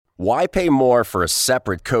Why pay more for a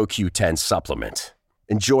separate CoQ10 supplement?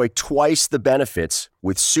 Enjoy twice the benefits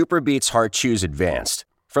with SuperBeets Heart Chews Advanced.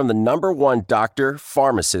 From the #1 doctor,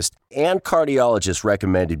 pharmacist, and cardiologist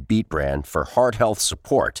recommended beet brand for heart health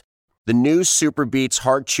support, the new SuperBeets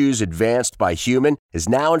Heart Chews Advanced by Human is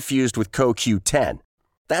now infused with CoQ10.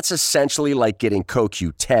 That's essentially like getting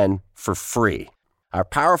CoQ10 for free. Our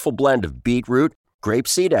powerful blend of beetroot,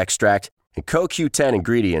 grapeseed extract, and CoQ10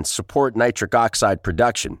 ingredients support nitric oxide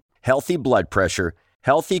production, healthy blood pressure,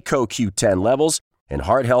 healthy CoQ10 levels, and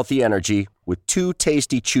heart-healthy energy with 2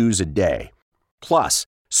 tasty chews a day. Plus,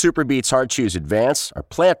 SuperBeets Heart Chews Advance are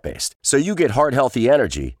plant-based, so you get heart-healthy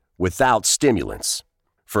energy without stimulants.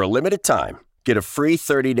 For a limited time, get a free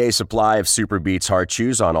 30-day supply of SuperBeets Heart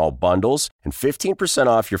Chews on all bundles and 15%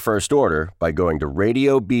 off your first order by going to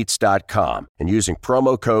radiobeats.com and using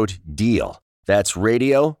promo code DEAL. That's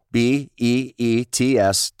radio, BEETS.com,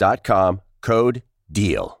 code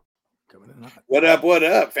DEAL. What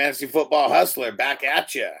up, Fantasy Football Hustler, back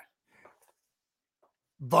at you.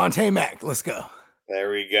 Vontae Mack, let's go. There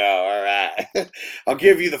we go. All right. I'll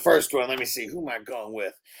give you the first one. Let me see. Who am I going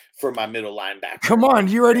with for my middle linebacker? Come on.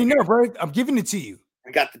 You already know, bro. I'm giving it to you.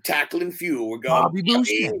 We got the tackling fuel. We're going Bobby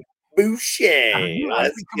Boucher.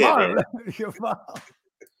 Let's get it.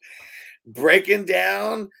 Breaking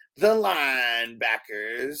down the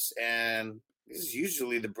linebackers. And this is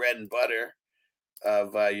usually the bread and butter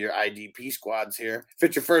of your IDP squads here. If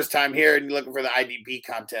it's your first time here and you're looking for the IDP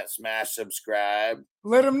content, smash subscribe.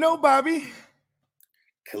 Let them know, Bobby.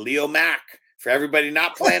 Khalil Mack, for everybody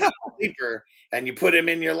not playing a sleeper, and you put him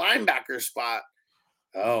in your linebacker spot.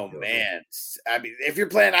 Oh, man. I mean, if you're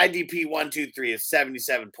playing IDP 1, 2, 3, it's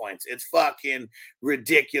 77 points. It's fucking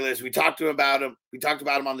ridiculous. We talked about him. We talked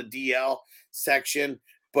about him on the DL section,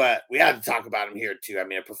 but we had to talk about him here, too. I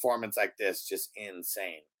mean, a performance like this, just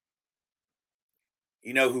insane.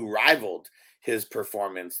 You know who rivaled his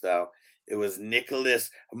performance, though? It was Nicholas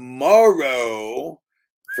Morrow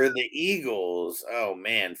for the Eagles. Oh,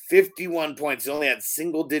 man. 51 points. He only had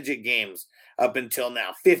single-digit games up until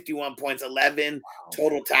now. 51 points, 11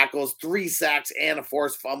 total tackles, 3 sacks, and a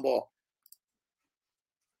forced fumble.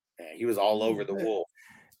 Yeah, he was all over the Wolf.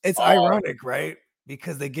 It's ironic, right?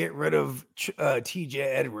 Because they get rid of TJ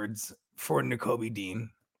Edwards for Nakobe Dean.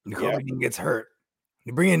 Nakobe Dean gets hurt.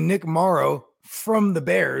 You bring in Nick Morrow from the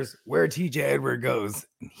Bears, where TJ Edwards goes,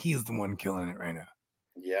 and he's the one killing it right now.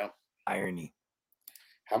 Yeah. Irony.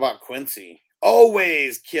 How about Quincy?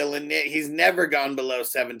 Always killing it. He's never gone below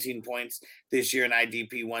 17 points this year in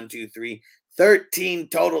IDP 1, 2, 3. 13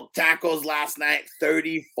 total tackles last night,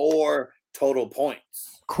 34 total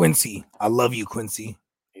points. Quincy. I love you, Quincy.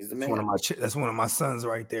 He's the man. That's one of my sons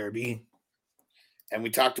right there, B. And we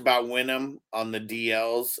talked about Wynnum on the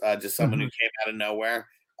DLs, just someone who came out of nowhere.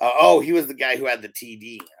 He was the guy who had the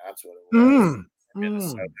TD. That's what it was.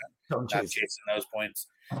 Minnesota. Not chasing those points.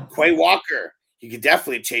 Quay Walker. You could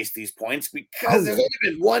definitely chase these points because there's only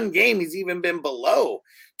been one game he's even been below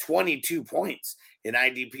 22 points in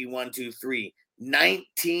IDP 1, 2, 3.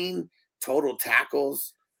 19 total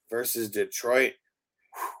tackles versus Detroit.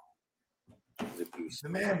 He's a beast. The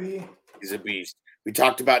man, B. He's a beast. We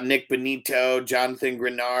talked about Nick Benito, Jonathan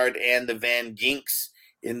Grenard, and the Van Ginks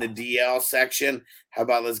in the DL section. How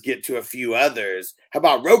about let's get to a few others? How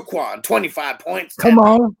about Roquan, 25 points. Come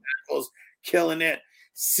on. Tackles, killing it.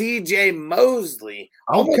 CJ Mosley.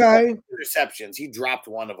 Okay. Receptions. He dropped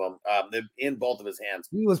one of them in both of his hands.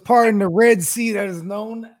 He was part of the Red Sea that is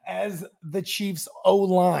known as the Chiefs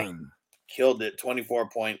O-line. Killed it. 24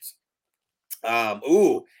 points.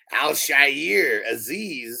 Al-Shair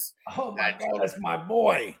Aziz. Oh, my God. That's my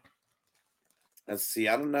boy. Let's see.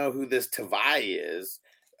 I don't know who this Tavai is.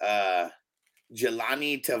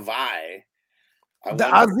 Jelani Tavai.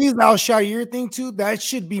 The Aziz Al-Shair thing, too, that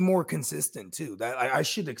should be more consistent, too. That I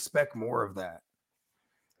should expect more of that.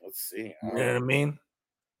 Let's see. You know what I mean?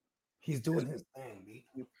 He's doing his thing.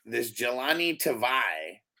 This Jelani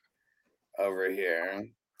Tavai over here.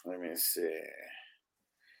 Let me see.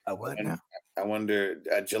 What now? I wonder,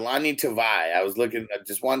 Jelani Tavai. I was looking, I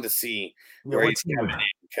just wanted to see where he's coming in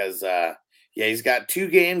because, he's got 2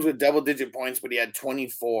 games with double-digit points, but he had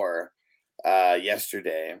 24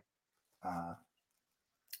 yesterday.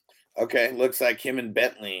 Okay, looks like him and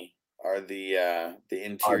Bentley are the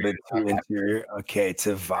interior. Interior. Okay,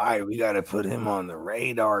 Tavai, we got to put him on the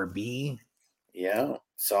radar, B. Yeah,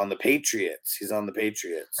 so on the Patriots. He's on the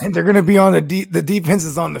Patriots. And they're going to be on the defense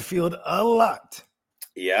is on the field a lot.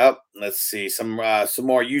 Yep. Let's see some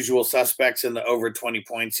more usual suspects in the over 20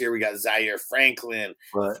 points here. We got Zaire Franklin,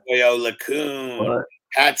 Foyo Lacoon,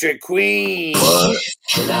 Patrick Queen.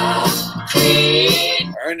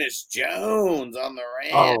 Ernest Jones on the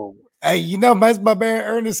rant. Oh, hey, you know, my man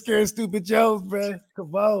Ernest Scared Stupid Jones, bro.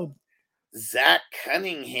 Come on. Zach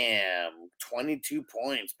Cunningham, 22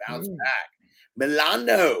 points, bounce back.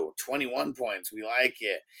 Milano, 21 points. We like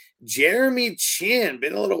it. Jeremy Chin,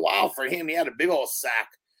 been a little while for him. He had a big old sack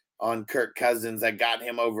on Kirk Cousins that got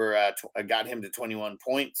him got him to 21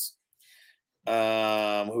 points.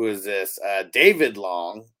 Who is this? David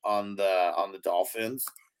Long on the Dolphins,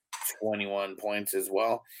 21 points as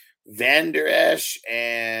well. Van Der Esch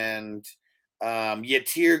and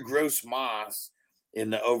Yatir Gross-Moss in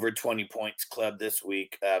the over 20 points club this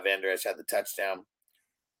week. Van Der Esch had the touchdown.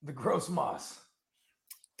 The Gross-Moss.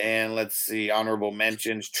 And let's see, honorable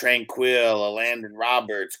mentions: Tranquil, Landon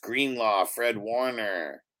Roberts, Greenlaw, Fred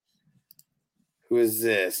Warner. Who is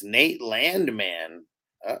this? Nate Landman.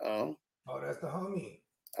 Uh-oh. Oh, that's the homie.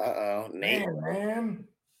 Uh-oh. Nate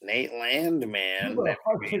Landman. Who the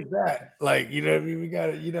fuck is that? Like, you know what I mean? We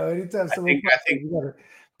gotta, you know, anytime someone I think we gotta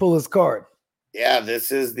pull his card. Yeah,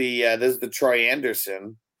 this is the Troy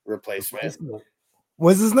Anderson replacement.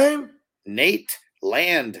 What's his name? Nate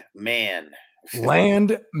Landman.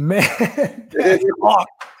 Landman.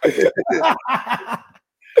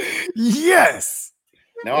 Yes.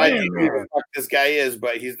 No idea who the fuck this guy is,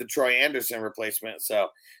 but he's the Troy Anderson replacement. So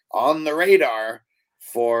on the radar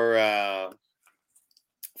for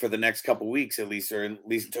the next couple weeks, at least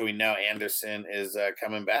until we know Anderson is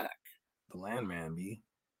coming back. The Landman, B.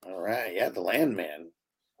 All right, yeah, the Landman,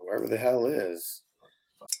 whoever the hell is.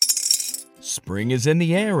 Spring is in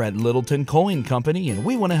the air at Littleton Coin Company, and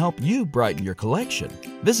we want to help you brighten your collection.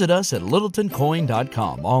 Visit us at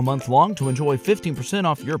littletoncoin.com all month long to enjoy 15%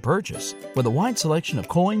 off your purchase. With a wide selection of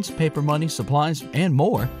coins, paper money, supplies, and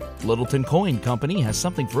more, Littleton Coin Company has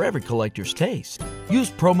something for every collector's taste. Use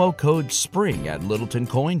promo code SPRING at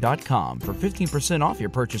littletoncoin.com for 15% off your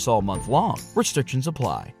purchase all month long. Restrictions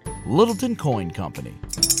apply. Littleton Coin Company.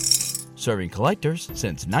 Serving collectors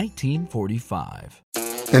since 1945.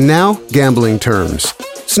 And now, gambling terms.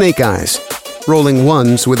 Snake Eyes. Rolling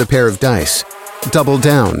ones with a pair of dice. Double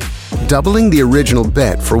Down. Doubling the original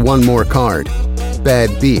bet for one more card.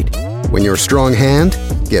 Bad Beat. When your strong hand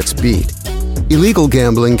gets beat. Illegal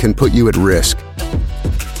gambling can put you at risk.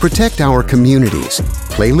 Protect our communities.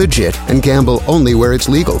 Play legit and gamble only where it's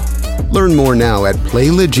legal. Learn more now at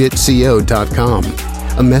playlegitco.com.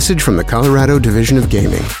 A message from the Colorado Division of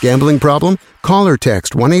Gaming. Gambling problem? Call or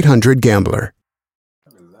text 1-800-GAMBLER.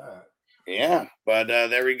 Yeah, but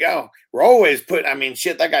there we go. We're always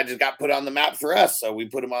that guy just got put on the map for us, so we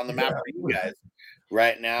put him on the map for you guys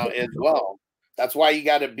right now as well. That's why you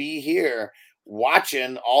got to be here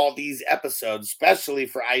watching all these episodes, especially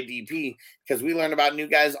for IDP, because we learn about new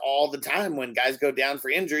guys all the time. When guys go down for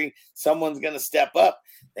injury, someone's going to step up.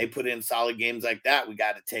 They put in solid games like that. We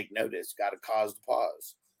got to take notice, got to cause the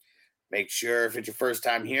pause. Make sure if it's your first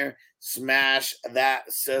time here, smash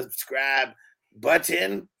that subscribe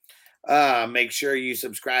button. Make sure you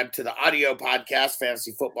subscribe to the audio podcast,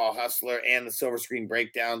 Fantasy Football Hustler, and the Silver Screen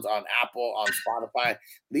Breakdowns on Apple, on Spotify.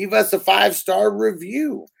 Leave us a 5-star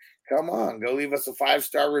review. Come on, go leave us a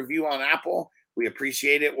 5-star review on Apple. We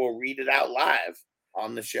appreciate it. We'll read it out live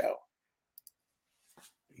on the show.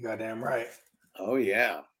 You goddamn right. Oh,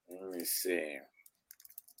 yeah. Let me see.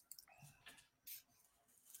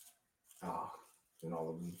 Oh, then all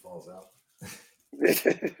the weed falls out.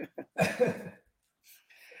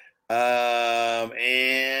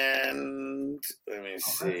 And let me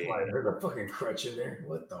see. There's a fucking crutch in there.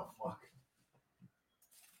 What the fuck?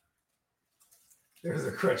 There's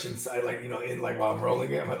a crutch inside, while I'm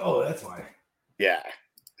rolling it. I'm like, oh, that's why. Yeah.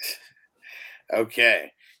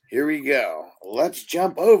 Okay, here we go. Let's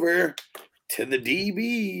jump over to the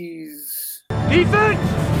DBs. Defense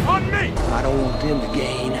on me. I don't want them to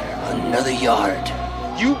gain another yard.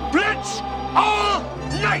 You blitz all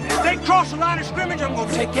night. If they cross the line of scrimmage, I'm going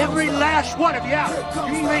to take every last one of you out.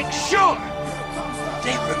 You make sure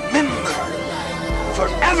they remember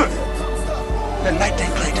forever the night they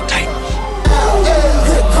played